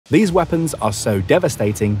These weapons are so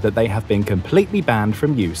devastating that they have been completely banned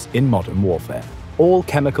from use in modern warfare. All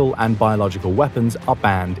chemical and biological weapons are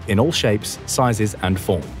banned in all shapes, sizes, and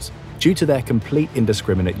forms. Due to their complete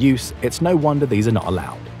indiscriminate use, it's no wonder these are not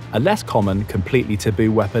allowed. A less common, completely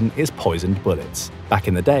taboo weapon is poisoned bullets. Back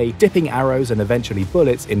in the day, dipping arrows and eventually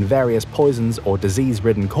bullets in various poisons or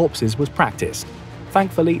disease-ridden corpses was practiced.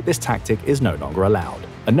 Thankfully, this tactic is no longer allowed.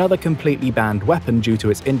 Another completely banned weapon due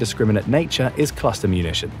to its indiscriminate nature is cluster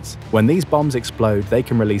munitions. When these bombs explode, they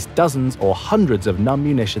can release dozens or hundreds of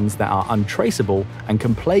munitions that are untraceable and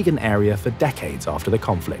can plague an area for decades after the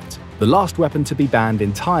conflict. The last weapon to be banned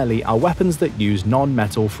entirely are weapons that use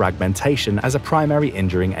non-metal fragmentation as a primary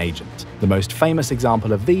injuring agent. The most famous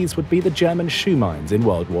example of these would be the German shoe mines in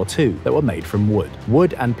World War II that were made from wood.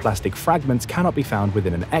 Wood and plastic fragments cannot be found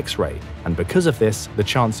within an X-ray, and because of this, the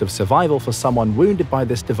chance of survival for someone wounded by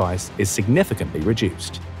this device is significantly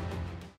reduced.